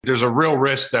There's a real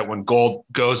risk that when gold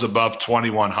goes above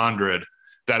 2,100,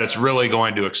 that it's really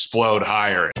going to explode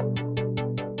higher.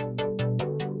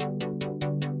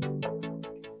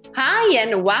 Hi,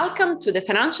 and welcome to the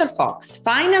Financial Fox,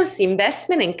 Finance,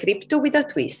 Investment, and Crypto with a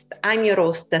Twist. I'm your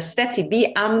host, Steffi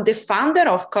B. I'm the founder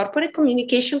of corporate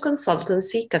communication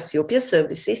consultancy, Cassiopeia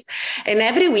Services. And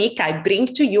every week I bring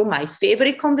to you my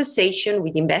favorite conversation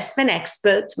with investment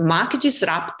experts, market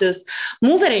disruptors,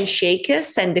 mover and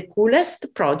shakers, and the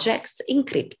coolest projects in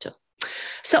crypto.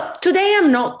 So today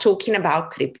I'm not talking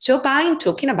about crypto, but I'm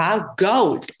talking about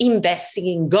gold, investing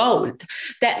in gold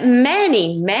that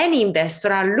many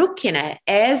investors are looking at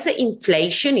as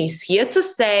inflation is here to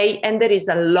stay and there is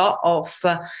a lot of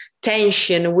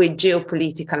tension with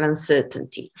geopolitical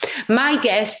uncertainty. My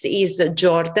guest is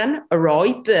Jordan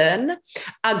Roy Byrne,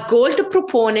 a gold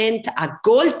proponent, a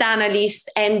gold analyst,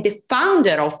 and the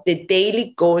founder of the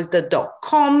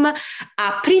dailygold.com,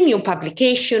 a premium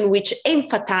publication which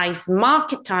emphasizes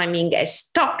market timing as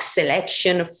stock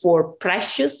selection for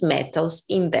precious metals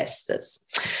investors.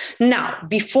 Now,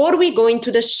 before we go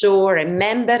into the show,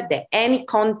 remember that any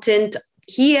content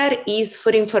here is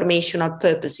for informational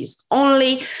purposes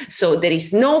only, so there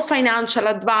is no financial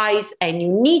advice and you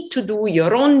need to do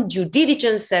your own due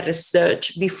diligence and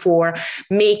research before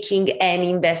making an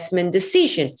investment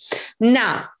decision.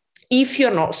 Now, if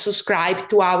you're not subscribed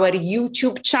to our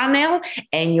YouTube channel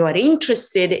and you are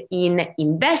interested in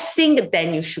investing,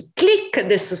 then you should click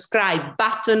the subscribe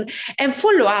button and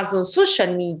follow us on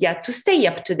social media to stay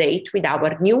up to date with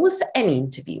our news and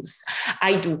interviews.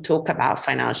 I do talk about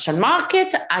financial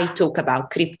market, I talk about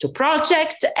crypto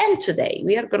projects, and today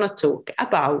we are going to talk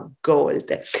about gold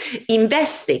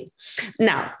investing.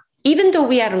 Now, even though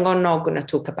we are not going to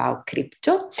talk about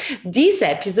crypto, this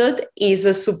episode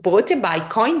is supported by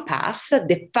CoinPass,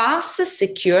 the fast,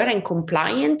 secure, and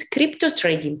compliant crypto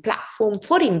trading platform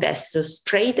for investors,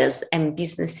 traders, and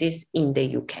businesses in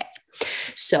the UK.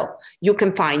 So you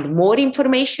can find more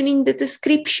information in the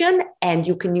description, and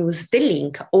you can use the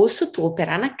link also to open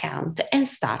an account and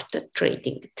start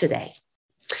trading today.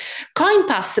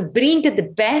 CoinPass brings the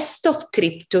best of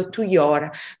crypto to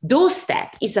your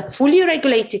doorstep. It's a fully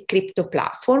regulated crypto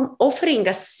platform offering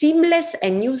a seamless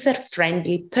and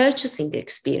user-friendly purchasing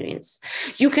experience.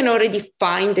 You can already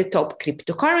find the top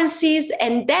cryptocurrencies,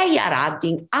 and they are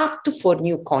adding up to 4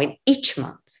 new coins each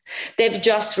month. They've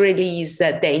just released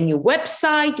their new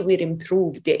website with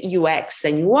improved UX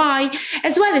and UI,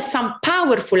 as well as some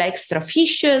powerful extra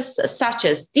features such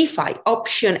as DeFi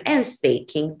option and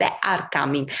staking that are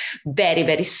coming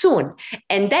very soon.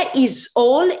 And that is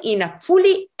all in a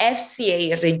fully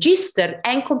FCA registered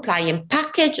and compliant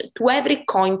package to every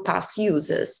CoinPass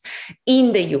users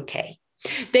in the UK.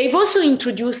 They've also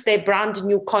introduced a brand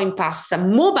new CoinPass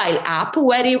mobile app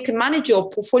where you can manage your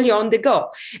portfolio on the go.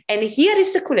 And here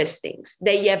is the coolest things.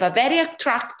 They have a very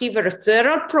attractive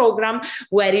referral program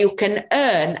where you can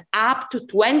earn up to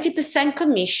 20%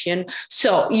 commission.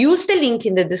 So use the link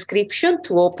in the description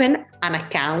to open an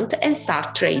account and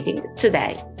start trading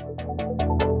today.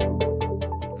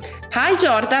 Hi,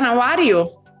 Jordan. How are you?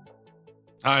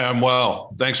 Hi, I'm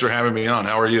well. Thanks for having me on.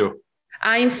 How are you?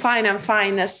 I'm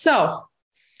fine. So,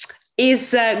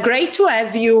 it's great to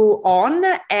have you on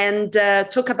and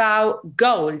talk about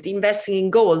gold, investing in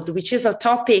gold, which is a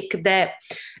topic that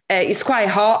is quite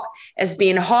hot, has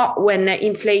been hot when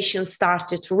inflation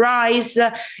started to rise,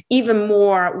 even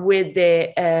more with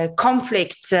the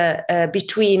conflict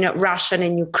between Russia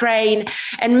and Ukraine.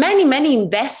 And many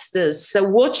investors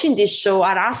watching this show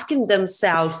are asking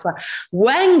themselves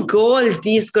when gold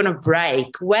is going to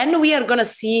break, when we are going to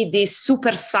see this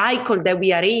super cycle that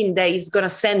we are in that is going to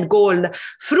send gold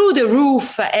through the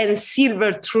roof and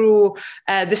silver through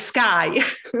the sky.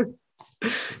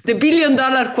 The $1 billion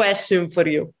question for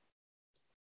you.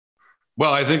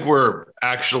 Well, I think we're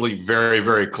actually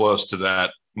very close to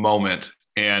that moment.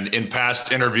 And in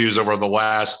past interviews over the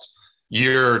last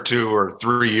year or 2 or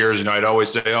 3 years, I'd always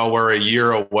say, oh, we're a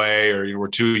year away, or we're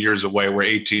 2 years away, we're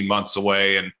 18 months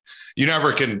away. And you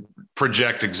never can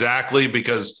project exactly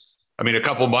because, a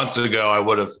couple months ago,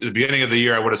 at the beginning of the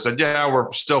year, I would have said, yeah,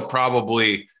 we're still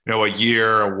probably, a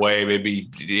year away,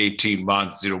 maybe 18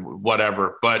 months,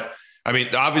 whatever. But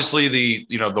obviously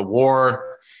the war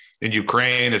in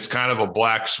Ukraine, it's kind of a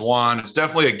black swan. It's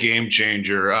definitely a game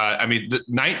changer. The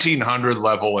 1900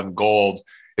 level in gold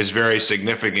is very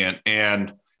significant.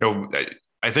 And,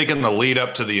 I think in the lead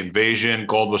up to the invasion,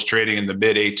 gold was trading in the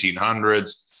mid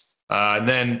 1800s. And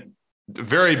then the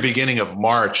very beginning of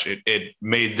March, it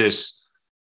made this,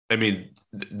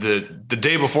 the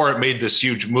day before it made this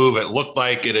huge move, it looked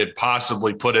like it had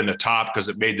possibly put in a top because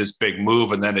it made this big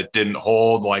move and then it didn't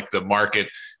hold, like the market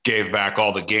gave back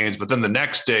all the gains. But then the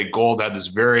next day, gold had this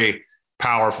very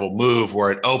powerful move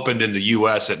where it opened in the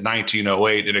US at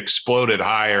 1908. It exploded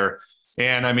higher.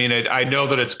 And I mean, I know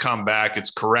that it's come back,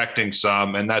 it's correcting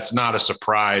some, and that's not a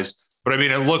surprise. But I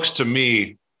mean, it looks to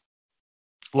me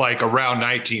like around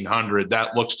 1900,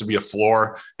 that looks to be a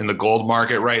floor in the gold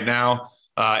market right now.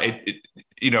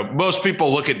 Most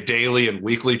people look at daily and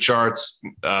weekly charts.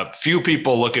 Few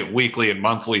people look at weekly and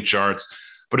monthly charts.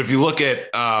 But if you look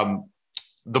at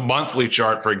the monthly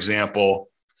chart, for example,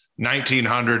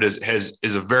 1900 is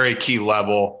a very key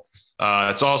level.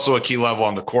 It's also a key level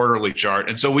on the quarterly chart.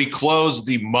 And so we closed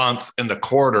the month and the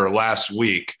quarter last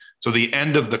week. So the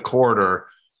end of the quarter,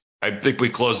 I think we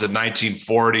closed at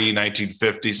 1940,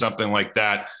 1950, something like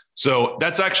that. So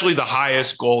that's actually the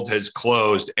highest gold has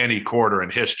closed any quarter in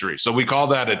history. So we call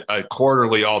that a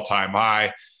quarterly all-time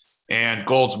high. And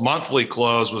gold's monthly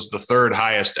close was the third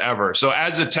highest ever. So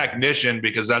as a technician,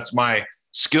 because that's my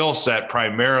skill set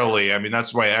primarily, I mean,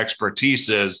 that's my expertise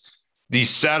is the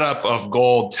setup of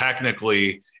gold.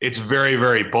 Technically, it's very,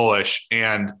 very bullish.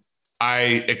 And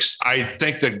I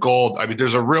think that gold, I mean,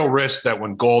 there's a real risk that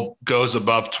when gold goes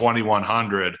above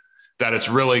 2,100, that it's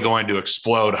really going to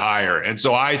explode higher. And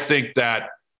so I think that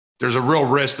there's a real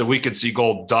risk that we could see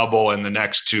gold double in the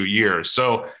next 2 years.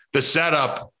 So the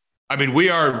setup, I mean, we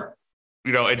are,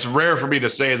 it's rare for me to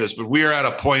say this, but we are at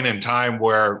a point in time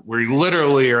where we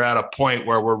literally are at a point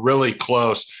where we're really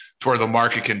close to where the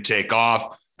market can take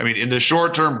off. I mean, in the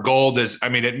short term, gold it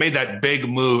made that big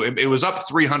move. It was up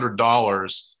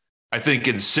 $300, I think,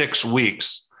 in 6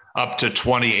 weeks, up to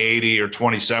 2080 or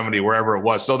 2070, wherever it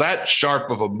was. So that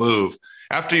sharp of a move,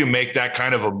 after you make that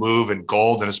kind of a move in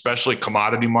gold and especially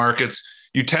commodity markets,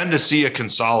 you tend to see a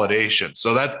consolidation.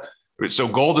 So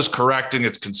gold is correcting,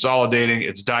 it's consolidating,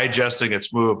 it's digesting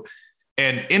its move.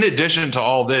 And in addition to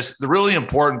all this, the really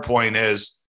important point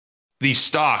is the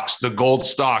stocks, the gold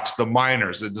stocks, the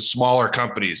miners, the smaller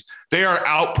companies, they are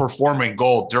outperforming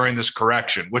gold during this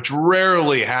correction, which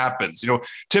rarely happens.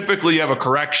 Typically you have a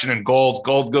correction in gold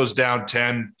goes down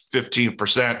 10,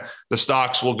 15%. The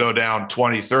stocks will go down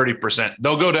 20, 30%.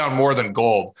 They'll go down more than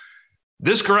gold.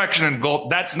 This correction in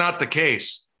gold, that's not the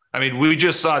case. I mean, we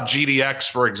just saw GDX,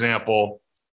 for example,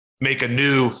 make a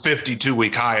new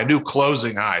 52-week high, a new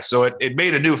closing high. So it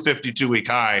made a new 52-week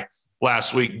high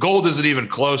last week. Gold isn't even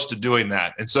close to doing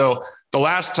that. And so the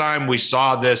last time we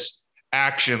saw this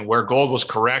action where gold was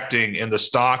correcting and the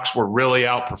stocks were really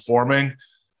outperforming,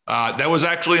 that was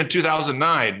actually in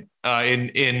 2009.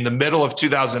 In the middle of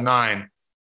 2009,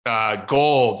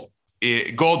 gold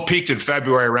peaked in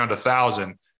February around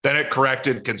 1,000. Then it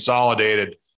corrected,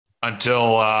 consolidated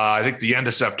until I think the end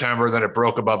of September. Then it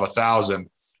broke above 1,000.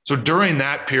 So during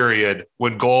that period,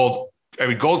 when gold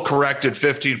corrected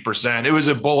 15%. It was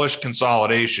a bullish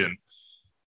consolidation.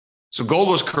 So gold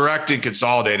was correcting,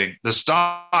 consolidating. The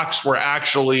stocks were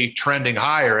actually trending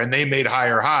higher and they made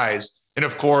higher highs. And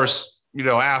of course,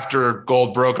 after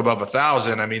gold broke above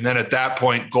 1,000, I mean, then at that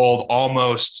point, gold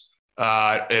almost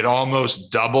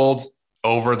doubled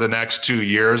over the next 2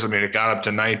 years. I mean, it got up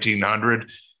to 1,900.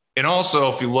 And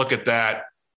also, if you look at that,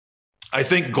 I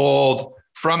think gold,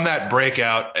 from that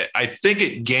breakout, I think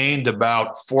it gained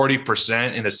about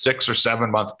 40% in a 6 or 7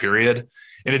 month period.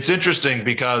 And it's interesting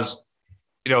because,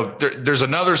 there's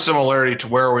another similarity to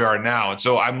where we are now. And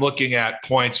so I'm looking at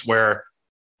points where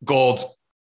gold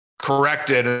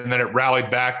corrected and then it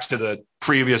rallied back to the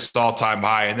previous all-time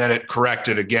high, and then it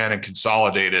corrected again and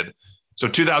consolidated. So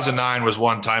 2009 was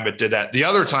one time it did that. The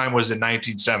other time was in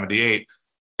 1978.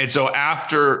 And so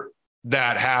after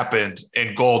that happened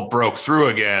and gold broke through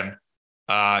again,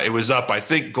 it was up. I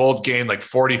think gold gained like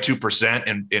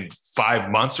 42% in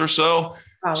 5 months or so.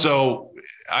 Wow. So,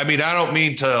 I mean, I don't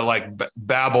mean to like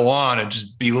babble on and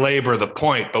just belabor the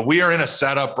point, but we are in a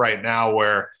setup right now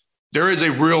where there is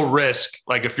a real risk.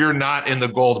 Like if you're not in the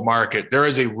gold market, there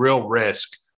is a real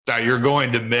risk that you're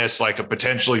going to miss like a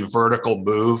potentially vertical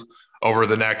move over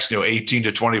the next, 18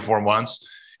 to 24 months.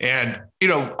 And,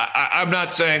 I'm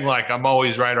not saying like I'm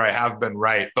always right or I have been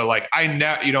right, but like I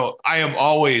am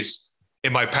always,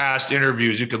 in my past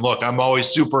interviews, you can look, I'm always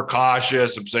super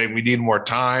cautious. I'm saying we need more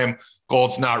time.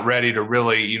 Gold's not ready to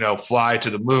really, fly to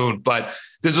the moon. But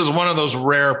this is one of those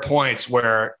rare points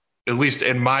where, at least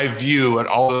in my view, and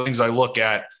all the things I look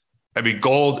at, I mean,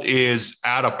 gold is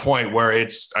at a point where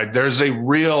there's a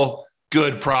real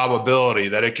good probability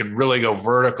that it can really go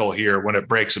vertical here when it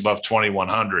breaks above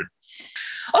 2,100.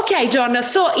 Okay, John.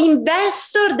 So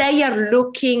investors, they are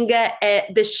looking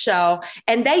at the show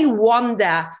and they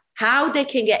wonder how they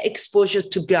can get exposure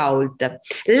to gold.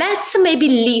 Let's maybe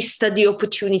list the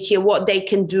opportunity of what they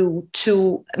can do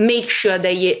to make sure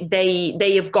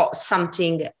they have got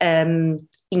something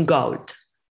in gold.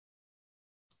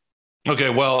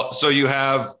 Okay, well, so you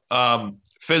have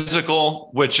physical,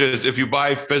 which is if you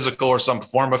buy physical or some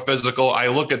form of physical, I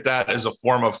look at that as a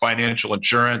form of financial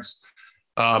insurance.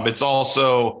 It's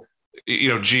also,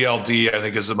 GLD, I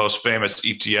think, is the most famous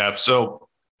ETF. So,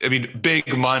 I mean,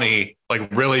 big money, like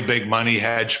really big money,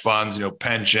 hedge funds,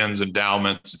 pensions,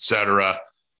 endowments, et cetera,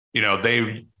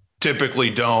 they typically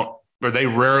don't, or they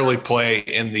rarely play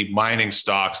in the mining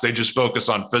stocks. They just focus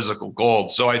on physical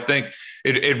gold. So I think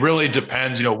it really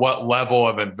depends, what level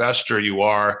of investor you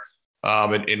are,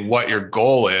 and what your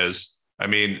goal is. I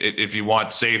mean, if you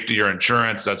want safety or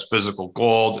insurance, that's physical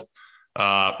gold.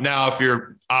 Now, if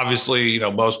you're obviously,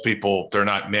 most people, they're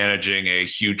not managing a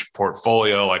huge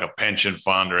portfolio like a pension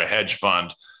fund or a hedge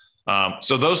fund.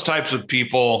 So those types of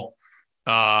people,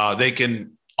 they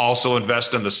can also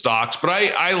invest in the stocks, but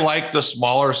I like the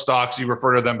smaller stocks. You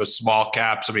refer to them as small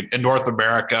caps. I mean, in North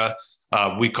America,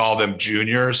 we call them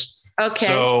juniors. Okay.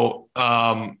 So,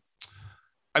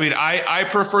 I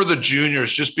prefer the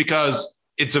juniors just because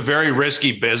it's a very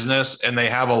risky business and they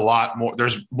have a lot more,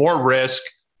 there's more risk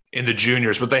in the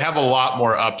juniors, but they have a lot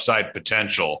more upside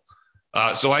potential.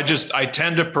 So I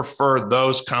tend to prefer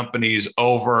those companies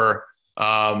over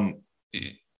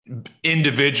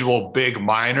individual big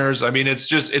miners. I mean,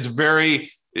 it's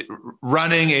very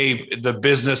running the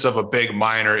business of a big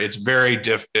miner. It's very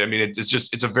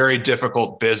it's a very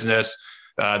difficult business.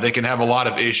 They can have a lot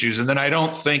of issues. And then I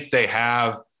don't think they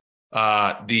have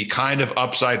the kind of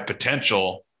upside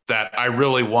potential that I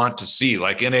really want to see.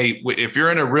 Like if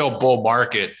you're in a real bull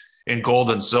market in gold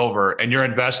and silver and you're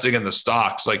investing in the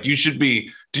stocks, like you should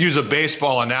be, to use a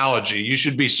baseball analogy, you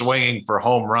should be swinging for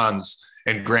home runs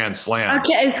and grand slams.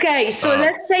 Okay. So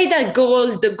let's say that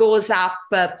gold goes up,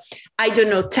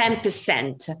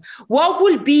 10%. What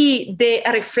will be the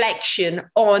reflection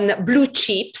on blue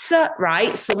chips,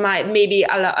 right? So maybe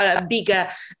a bigger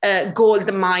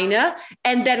gold miner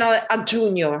and then a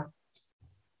junior.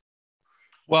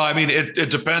 Well, I mean, it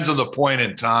depends on the point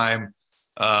in time.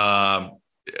 Not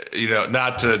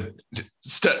to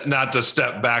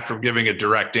step back from giving a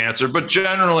direct answer, but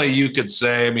generally you could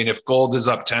say, I mean, if gold is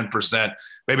up 10%,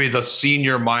 maybe the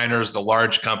senior miners, the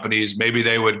large companies, maybe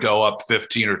they would go up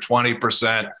 15 or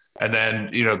 20%. And then,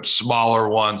 smaller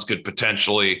ones could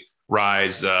potentially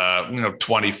rise,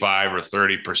 25 or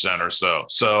 30% or so.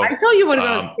 So I thought you were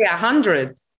going to say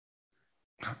 100.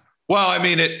 Well, I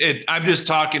mean, I'm just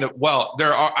talking,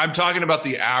 I'm talking about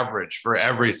the average for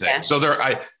everything. Yeah. So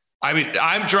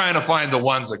I'm trying to find the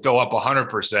ones that go up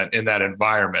 100% in that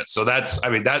environment. So that's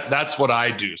what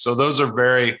I do. So those are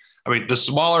the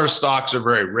smaller stocks are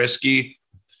very risky,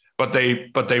 but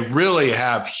they really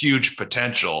have huge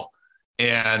potential.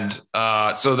 And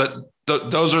so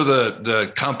those are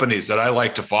the companies that I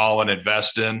like to follow and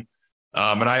invest in.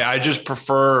 And I just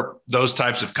prefer those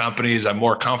types of companies. I'm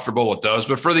more comfortable with those.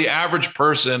 But for the average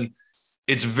person,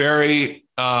 it's very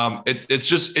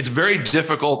it's very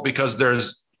difficult because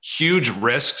there's huge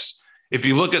risks. If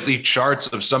you look at the charts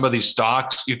of some of these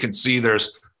stocks, you can see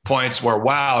there's points where,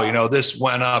 wow, this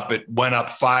went up, it went up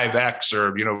 5x,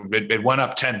 or, it went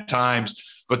up 10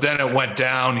 times, but then it went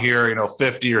down here,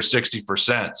 50 or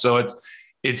 60%. So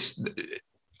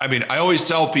I always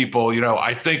tell people,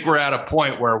 I think we're at a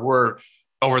point where we're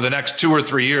over the next 2 or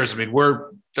 3 years.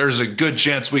 There's a good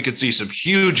chance we could see some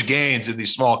huge gains in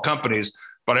these small companies.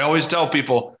 But I always tell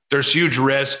people there's huge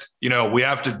risk. We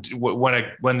have to,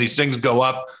 when these things go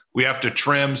up, we have to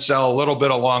trim, sell a little bit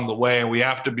along the way. And we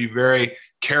have to be very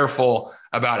careful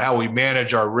about how we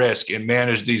manage our risk and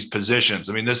manage these positions.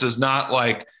 I mean, this is not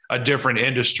like a different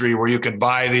industry where you can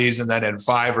buy these and then in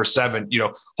 5 or 7,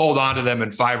 hold on to them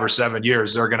in 5 or 7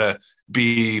 years, they're going to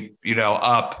be,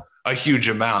 up a huge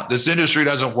amount. This industry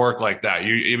doesn't work like that.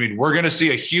 We're going to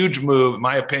see a huge move. In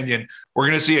my opinion, we're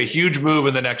going to see a huge move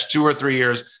in the next 2 or 3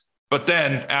 years. But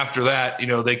then after that,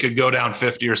 they could go down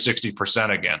 50 or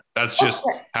 60% again. That's just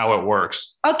how it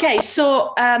works. Okay.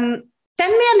 So tell me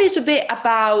a little bit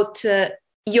about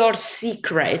your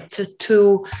secret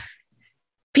to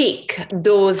pick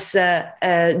those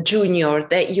junior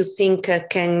that you think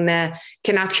can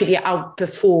actually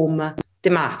outperform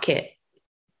the market.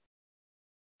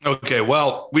 Okay,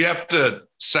 well, we have to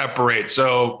separate.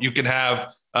 So you can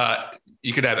have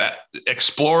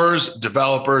explorers,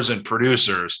 developers, and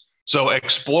producers. So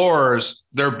explorers,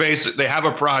 they have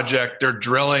a project, they're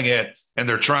drilling it, and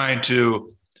they're trying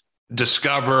to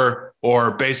discover or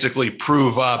basically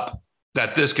prove up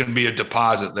that this can be a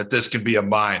deposit, that this can be a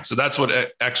mine. So that's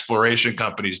what exploration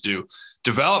companies do.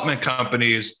 Development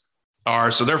companies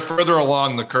so they're further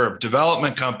along the curve.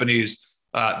 Development companies,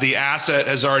 the asset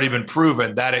has already been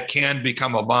proven that it can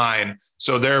become a mine.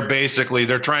 So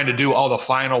they're trying to do all the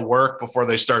final work before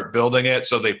they start building it.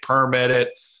 So they permit it.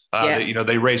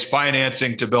 They raise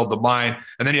financing to build the mine.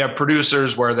 And then you have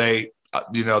producers where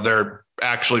they're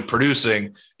actually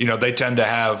producing, they tend to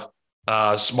have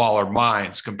smaller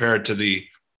mines compared to the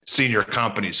senior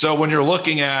companies. So when you're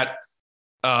looking at,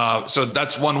 so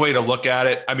that's one way to look at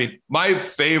it. I mean, my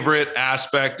favorite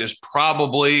aspect is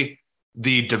probably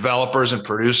the developers and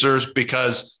producers,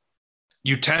 because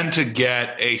you tend to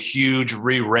get a huge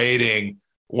re-rating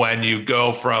when you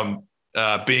go from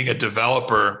being a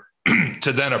developer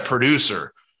to then a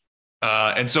producer.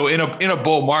 And so in a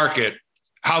bull market,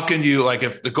 how can you, like,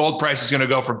 if the gold price is going to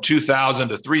go from 2,000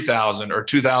 to 3,000 or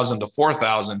 2,000 to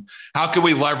 4,000, how can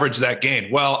we leverage that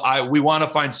gain? Well, we want to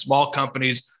find small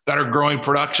companies that are growing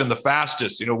production the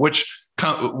fastest.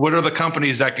 What are the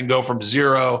companies that can go from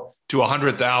 0 to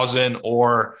 100,000,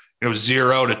 or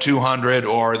 0 to 200,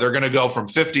 or they're going to go from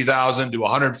 50,000 to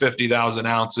 150,000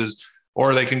 ounces,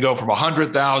 or they can go from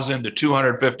 100,000 to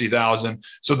 250,000.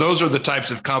 So those are the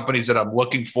types of companies that I'm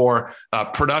looking for.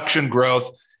 Production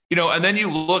growth. And then you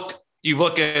look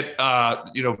at,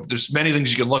 there's many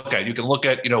things you can look at. You can look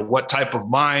at, what type of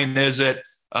mine is it?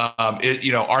 Are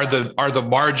the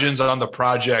margins on the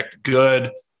project good?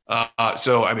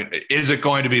 So, I mean, is it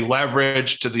going to be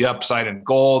leveraged to the upside in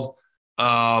gold?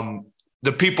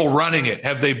 The people running it,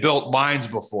 have they built mines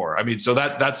before? I mean, so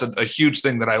that's a huge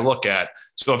thing that I look at.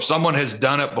 So if someone has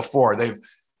done it before,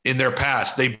 in their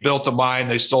past, they built a mine,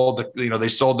 they sold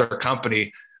their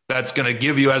company. That's going to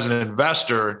give you, as an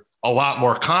investor, a lot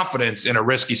more confidence in a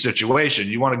risky situation.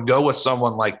 You want to go with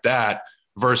someone like that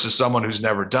versus someone who's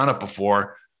never done it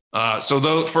before.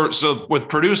 So with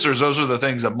producers, those are the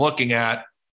things I'm looking at.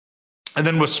 And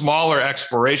then with smaller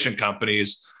exploration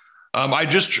companies,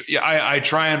 I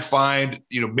try and find,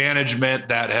 management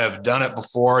that have done it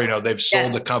before. They've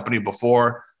sold the company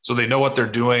before, so they know what they're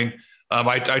doing.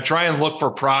 I try and look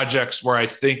for projects where I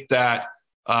think that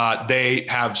they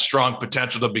have strong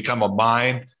potential to become a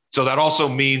mine. So that also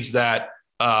means that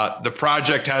the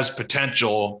project has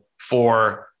potential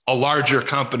for a larger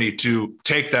company to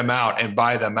take them out and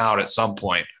buy them out at some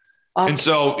point. And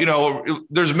so,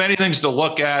 there's many things to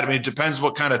look at. I mean, it depends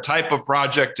what kind of type of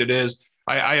project it is.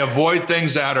 I avoid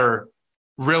things that are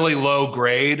really low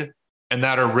grade and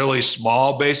that are really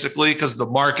small, basically, because the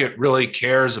market really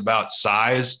cares about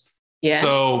size. Yeah.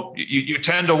 So you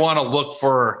tend to want to look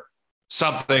for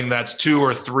something that's 2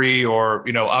 or 3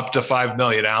 or, up to 5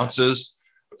 million ounces.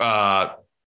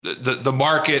 The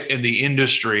market in the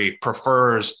industry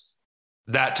prefers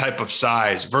that type of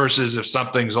size versus if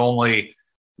something's only,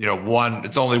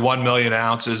 it's only 1 million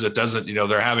ounces. It doesn't,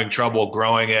 they're having trouble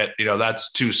growing it.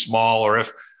 That's too small. Or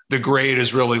if the grade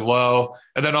is really low,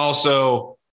 and then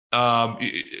also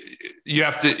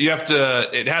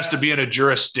it has to be in a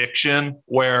jurisdiction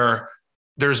where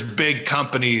there's big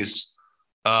companies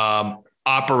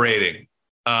operating.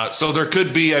 So there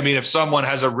could be, if someone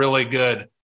has a really good,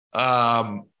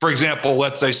 for example,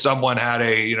 let's say someone had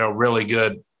a, really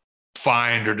good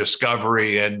find or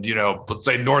discovery, and, let's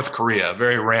say North Korea,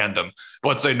 very random, but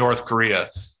let's say North Korea,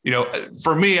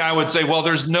 for me, I would say, well,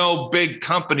 there's no big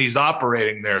companies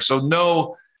operating there. So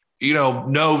no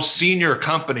senior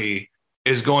company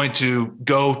is going to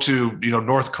go to,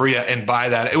 North Korea and buy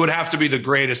that. It would have to be the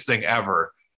greatest thing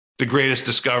ever, the greatest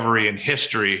discovery in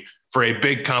history for a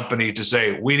big company to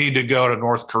say, we need to go to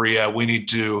North Korea. We need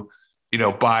to,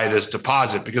 buy this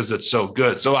deposit because it's so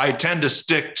good. So I tend to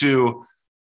stick to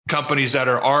companies that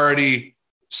are already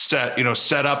set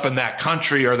up in that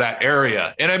country or that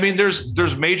area. And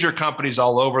there's major companies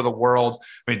all over the world.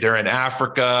 They're in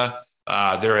Africa,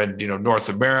 they're in, North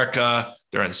America,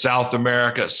 they're in South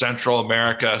America, Central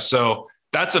America. So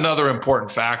that's another important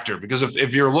factor, because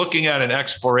if you're looking at an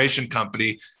exploration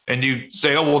company and you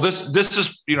say, oh, well, this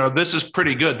is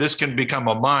pretty good, this can become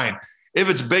a mine. If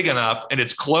it's big enough and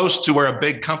it's close to where a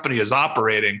big company is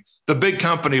operating, the big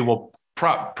company will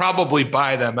probably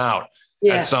buy them out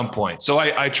at some point. So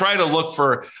I try to look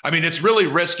for, it's really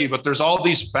risky, but there's all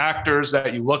these factors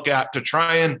that you look at to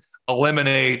try and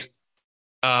eliminate,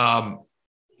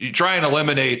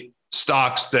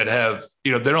 stocks that have,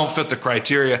 they don't fit the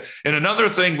criteria. And another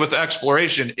thing with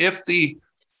exploration, if the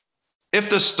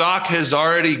stock has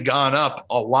already gone up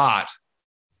a lot,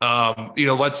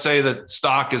 let's say that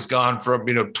stock has gone from,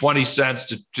 20 cents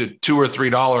to $2 or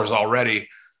 $3 already.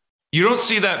 You don't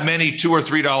see that many $2 or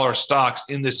 $3 stocks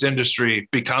in this industry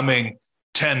becoming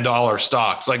 $10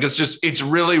 stocks. Like it's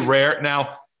really rare.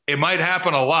 Now, it might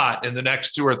happen a lot in the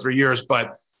next 2 or 3 years,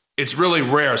 but it's really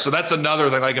rare. So that's another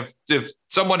thing. Like if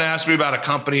someone asks me about a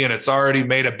company and it's already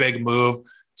made a big move,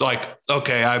 it's like,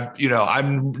 okay,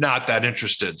 I'm not that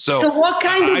interested. So what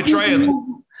kind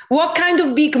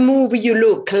of big move you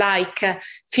look like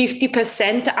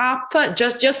 50% up,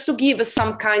 just to give us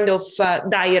some kind of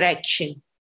direction?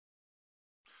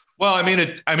 Well,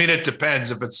 it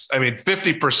depends. If it's,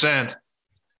 50%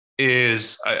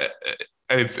 is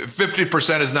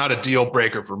 50% is not a deal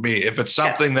breaker for me. If it's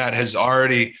something that has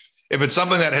already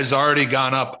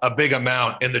gone up a big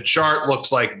amount and the chart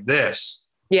looks like this,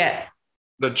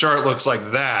 the chart looks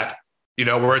like that,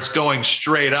 where it's going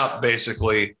straight up,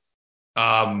 basically,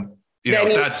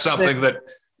 that's something that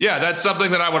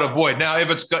I would avoid. Now, if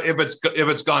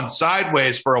it's gone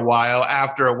sideways for a while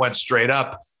after it went straight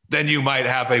up, then you might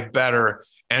have a better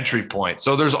entry point.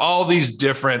 So there's all these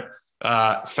different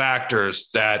factors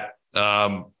that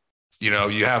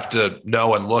you have to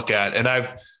know and look at. And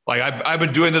I've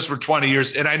been doing this for 20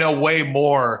 years, and I know way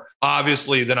more,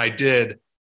 obviously, than I did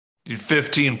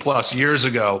 15 plus years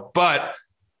ago. But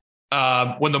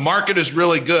when the market is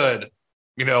really good,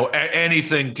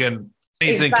 anything can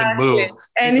move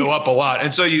and go up a lot.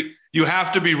 And so you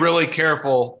have to be really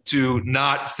careful to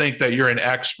not think that you're an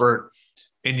expert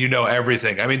and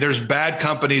everything. There's bad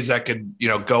companies that can,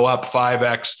 go up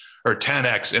 5x or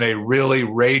 10x in a really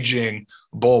raging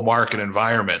bull market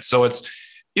environment. So it's,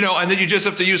 and then you just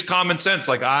have to use common sense.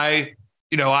 Like I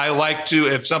like to,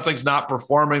 if something's not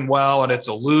performing well and it's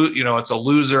a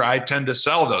loser, I tend to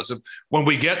sell those. When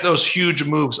we get those huge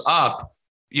moves up,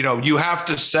 you have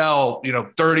to sell,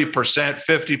 30%,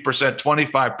 50%,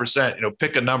 25%,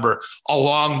 pick a number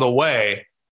along the way.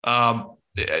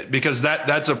 Because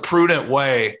that's a prudent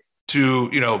way to,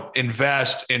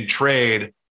 invest and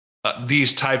trade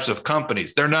these types of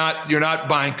companies. You're not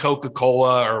buying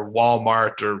Coca-Cola or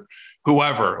Walmart or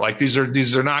whoever. Like these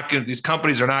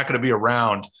companies are not going to be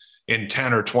around in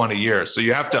 10 or 20 years. So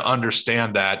you have to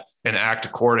understand that and act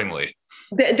accordingly.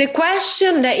 The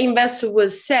question that investors will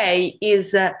say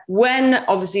is when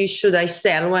obviously should I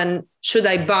sell? When should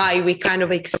I buy? We kind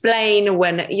of explain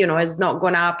when, it's not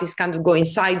gone up, it's kind of going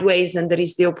sideways and there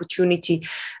is the opportunity,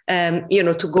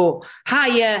 to go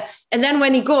higher. And then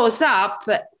when it goes up,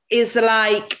 it's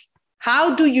like,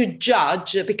 how do you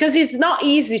judge? Because it's not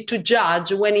easy to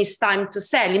judge when it's time to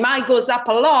sell. It might goes up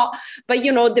a lot, but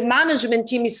the management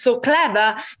team is so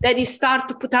clever that it start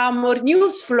to put out more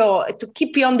news flow to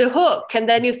keep you on the hook. And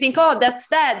then you think, oh, that's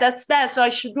that. So I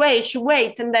should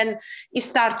wait. And then it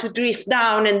start to drift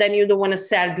down and then you don't want to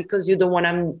sell because you don't want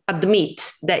to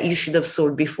admit that you should have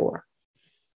sold before.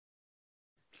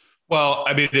 Well,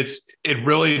 it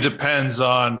really depends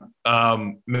on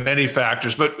many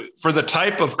factors, but for the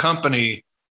type of company,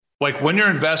 like when you're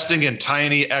investing in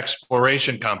tiny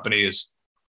exploration companies,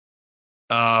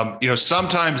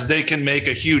 sometimes they can make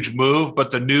a huge move,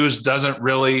 but the news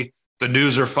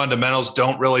or fundamentals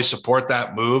don't really support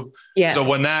that move. Yeah. So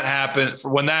when that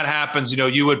happens,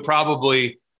 you would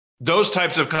probably, those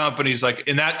types of companies, like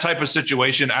in that type of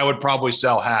situation, I would probably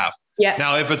sell half. Yeah.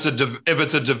 Now, if it's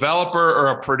a developer or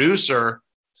a producer,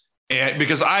 and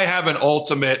because I have an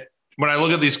ultimate, when I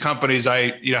look at these companies,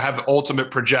 I have an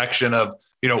ultimate projection of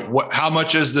how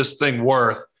much is this thing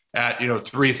worth at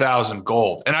 3,000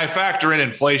 gold, and I factor in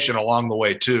inflation along the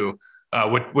way too,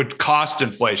 with cost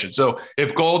inflation. So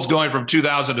if gold's going from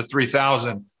 2,000 to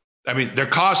 3,000, their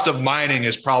cost of mining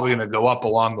is probably going to go up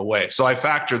along the way. So I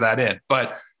factor that in.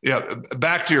 But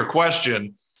back to your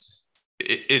question.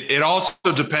 It also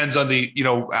depends on the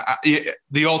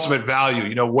ultimate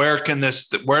value.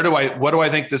 What do I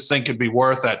think this thing could be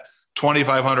worth at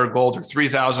 2,500 gold or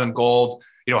 3,000 gold?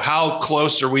 How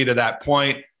close are we to that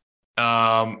point?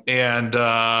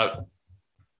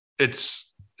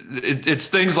 It's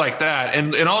things like that,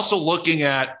 and also looking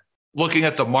at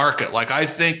the market. Like I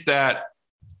think that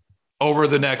over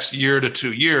the next year to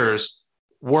 2 years,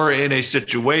 we're in a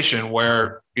situation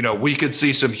where we could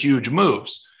see some huge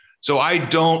moves. So I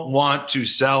don't want to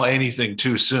sell anything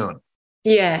too soon.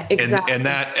 Yeah, exactly. And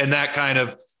that kind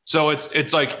of, so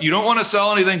it's like, you don't want to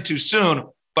sell anything too soon,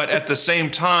 but at the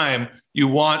same time, you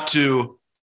want to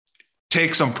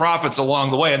take some profits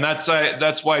along the way. And that's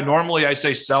why normally I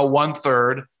say sell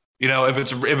 1/3.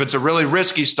 If it's a really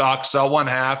risky stock, sell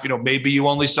 1/2. Maybe you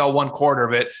only sell 1/4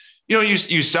 of it.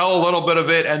 You sell a little bit of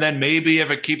it, and then maybe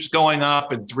if it keeps going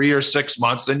up in 3 or 6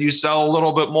 months, then you sell a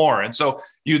little bit more. And so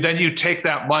you take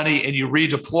that money and you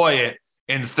redeploy it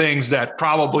in things that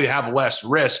probably have less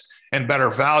risk and better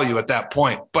value at that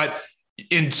point. But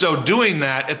in so doing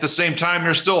that, at the same time,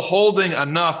 you're still holding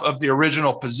enough of the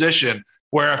original position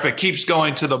where if it keeps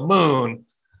going to the moon,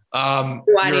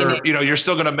 you're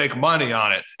still going to make money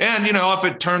on it. And, if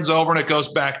it turns over and it goes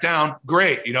back down,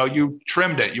 great. You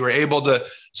trimmed it. You were able to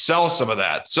sell some of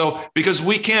that. So because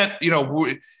we can't,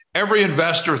 every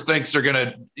investor thinks they're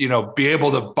going to, be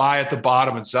able to buy at the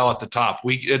bottom and sell at the top.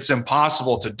 It's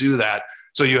impossible to do that.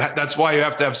 So that's why you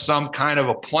have to have some kind of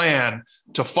a plan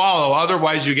to follow.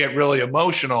 Otherwise, you get really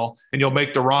emotional and you'll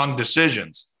make the wrong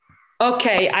decisions.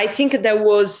 Okay, I think there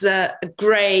was a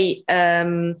great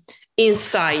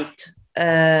insight.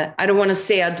 I don't want to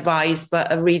say advice,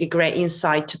 but a really great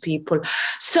insight to people.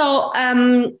 So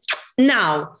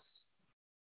now,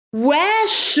 where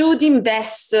should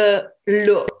investor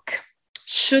look?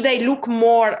 Should they look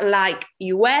more like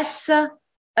US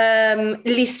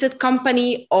listed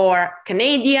company or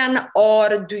Canadian,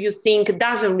 or do you think it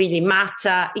doesn't really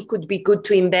matter? It could be good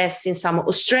to invest in some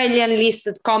Australian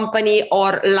listed company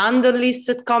or London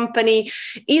listed company.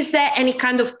 Is there any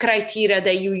kind of criteria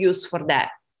that you use for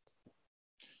that?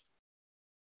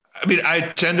 I mean, I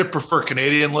tend to prefer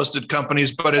Canadian listed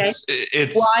companies, but okay.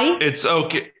 it's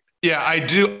okay. Yeah, I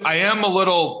do. I am a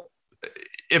little,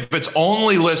 if it's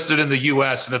only listed in the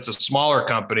US and it's a smaller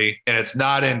company and it's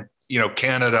not in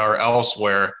Canada or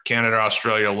elsewhere, Canada,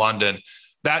 Australia, London,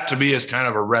 that to me is kind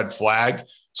of a red flag.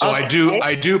 So okay.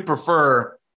 I do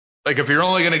prefer, like, if you're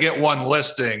only going to get one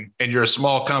listing and you're a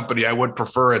small company, I would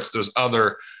prefer it's those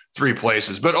other three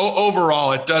places. But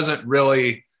overall, it doesn't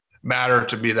really matter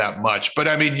to me that much. But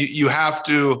I mean, you have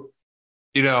to,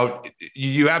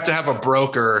 you have to have a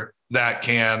broker that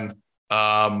can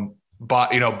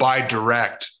buy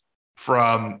direct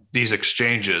from these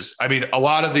exchanges. I mean, a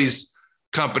lot of these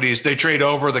companies, they trade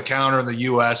over the counter in the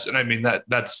US. And I mean,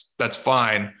 that's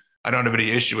fine. I don't have any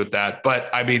issue with that. But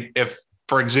I mean, if,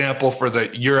 for example, for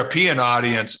the European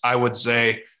audience, I would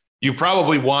say you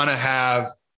probably want to have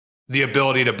the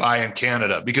ability to buy in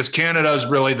Canada, because Canada is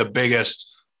really the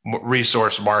biggest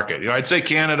resource market. I'd say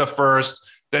Canada first,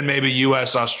 then maybe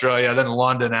US, Australia, then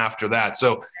London after that.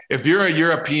 So if you're a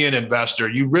European investor,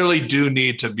 you really do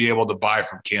need to be able to buy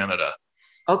from Canada.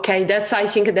 Okay, I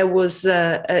think that was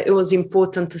it was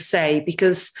important to say,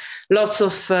 because lots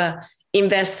of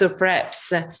investor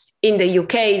perhaps in the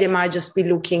UK, they might just be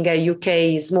looking at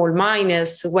UK small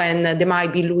miners when they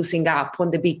might be losing up on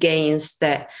the big gains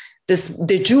that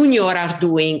the junior are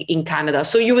doing in Canada.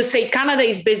 So you would say Canada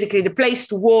is basically the place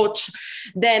to watch.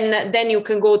 Then you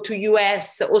can go to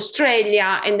US,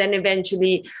 Australia, and then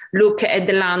eventually look at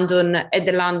the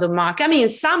London market. I mean,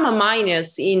 some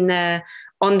miners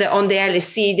on the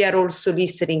LSE, they are also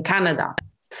listed in Canada.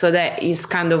 So that is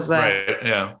kind of right,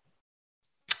 yeah,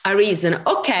 a reason.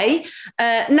 Okay.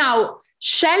 Now,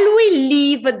 shall we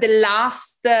leave the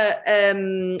last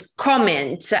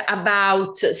comment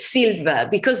about silver?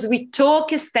 Because we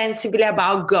talk extensively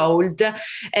about gold,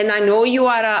 and I know you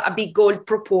are a big gold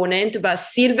proponent, but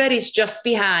silver is just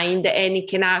behind and it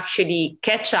can actually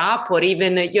catch up or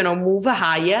even, move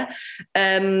higher.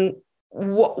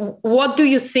 What do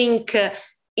you think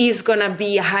is going to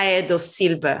be ahead of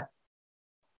silver?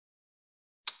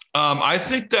 I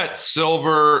think that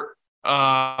silver,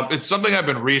 it's something I've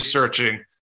been researching.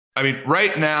 I mean,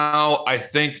 right now, I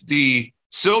think the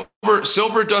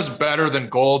silver does better than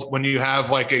gold when you have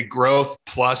like a growth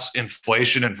plus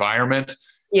inflation environment.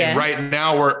 Yeah. And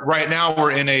right now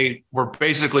we're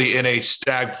basically in a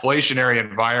stagflationary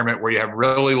environment where you have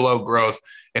really low growth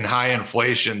and high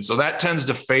inflation. So that tends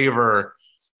to favor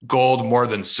gold more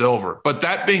than silver. But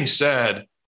that being said,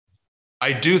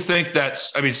 I do think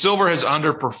silver has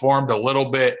underperformed a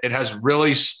little bit. It has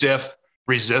really stiff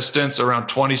resistance around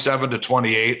 27 to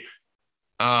 28.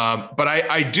 But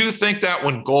I do think that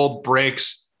when gold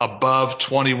breaks above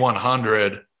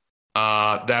 2,100,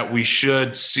 that we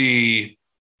should see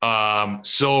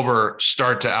silver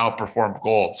start to outperform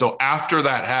gold. So after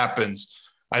that happens,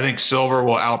 I think silver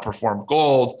will outperform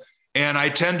gold. And I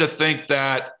tend to think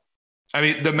that,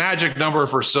 the magic number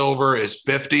for silver is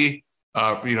 50.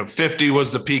 50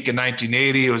 was the peak in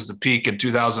 1980. It was the peak in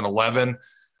 2011.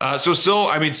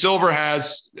 Silver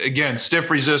has, again, stiff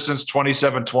resistance,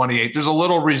 27, 28. There's a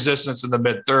little resistance in the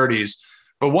mid 30s,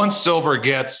 but once silver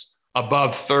gets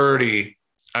above 30,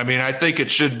 I think it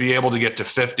should be able to get to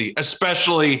 50,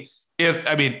 especially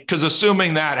because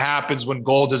assuming that happens when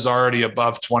gold is already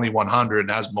above 2,100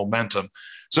 and has momentum.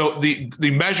 So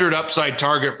the measured upside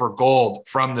target for gold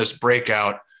from this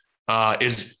breakout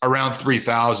is around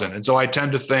 3,000. And so I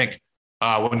tend to think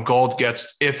when gold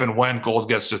gets to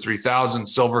 3,000,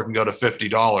 silver can go to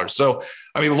 $50. So,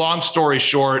 long story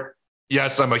short,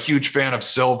 yes, I'm a huge fan of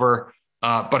silver,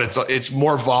 but it's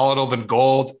more volatile than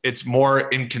gold. It's more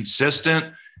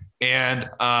inconsistent. And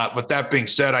with that being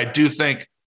said, I do think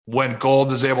when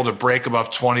gold is able to break above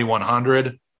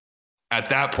 2,100, at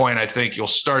that point, I think you'll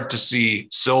start to see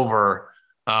silver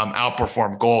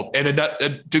outperform gold.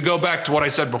 And to go back to what I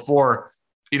said before,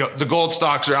 the gold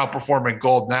stocks are outperforming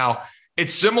gold now.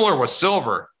 It's similar with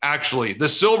silver, actually.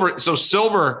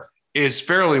 Silver is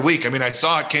fairly weak. I mean, I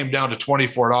saw it came down to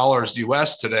 $24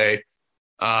 US today.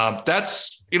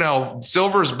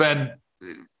 Silver's been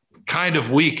kind of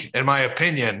weak, in my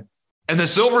opinion. And the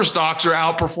silver stocks are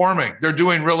outperforming. They're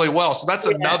doing really well. So that's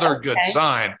another good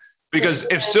sign, because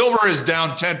if silver is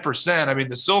down 10%, I mean,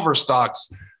 the silver stocks,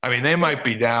 they might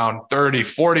be down 30,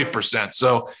 40%.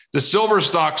 So the silver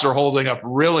stocks are holding up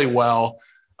really well.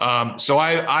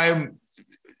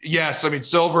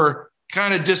 Silver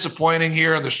kind of disappointing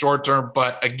here in the short term.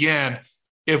 But again,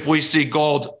 if we see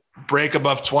gold break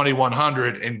above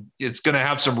 2,100, and it's going to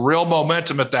have some real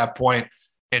momentum at that point.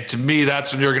 And to me,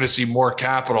 that's when you're going to see more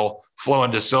capital flow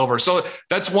into silver. So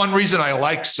that's one reason I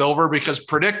like silver, because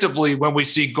predictably, when we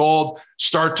see gold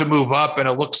start to move up and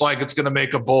it looks like it's going to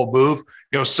make a bold move,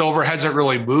 silver hasn't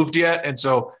really moved yet. And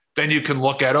so then you can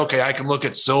look at, I can look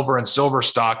at silver and silver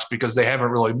stocks because they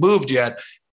haven't really moved yet.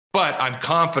 But I'm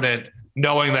confident,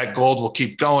 knowing that gold will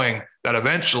keep going, that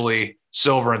eventually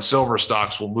silver and silver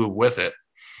stocks will move with it.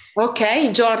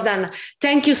 Okay, Jordan,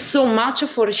 thank you so much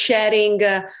for sharing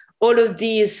all of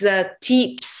these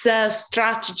tips,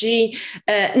 strategy.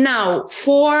 Now,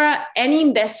 for any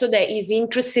investor that is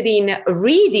interested in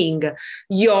reading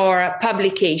your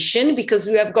publication, because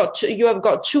you have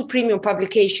got two premium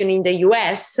publications in the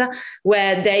US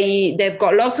where they've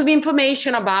got lots of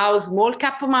information about small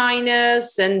cap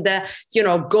miners and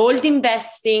gold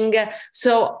investing.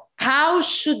 So how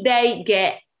should they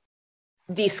get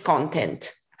this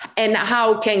content, and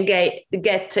how can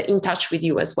get in touch with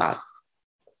you as well?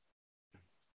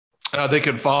 They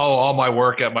can follow all my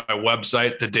work at my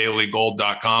website,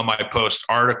 thedailygold.com. I post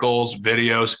articles,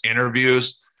 videos,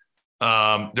 interviews.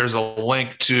 There's a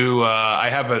link to, I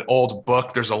have an old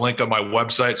book. There's a link on my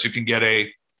website, so you can get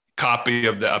a copy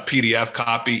of a PDF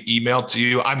copy emailed to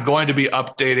you. I'm going to be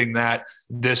updating that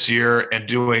this year and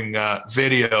doing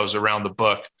videos around the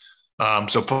book.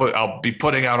 I'll be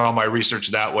putting out all my research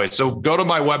that way. So go to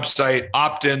my website,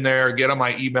 opt in there, get on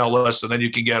my email list, and then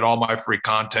you can get all my free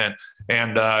content.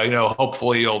 And,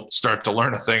 hopefully you'll start to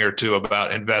learn a thing or two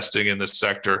about investing in this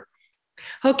sector.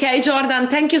 Okay, Jordan,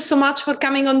 thank you so much for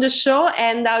coming on the show.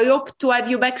 And I hope to have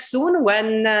you back soon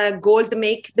when gold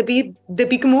make the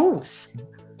big moves.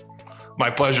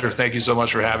 My pleasure. Thank you so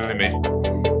much for having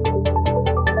me.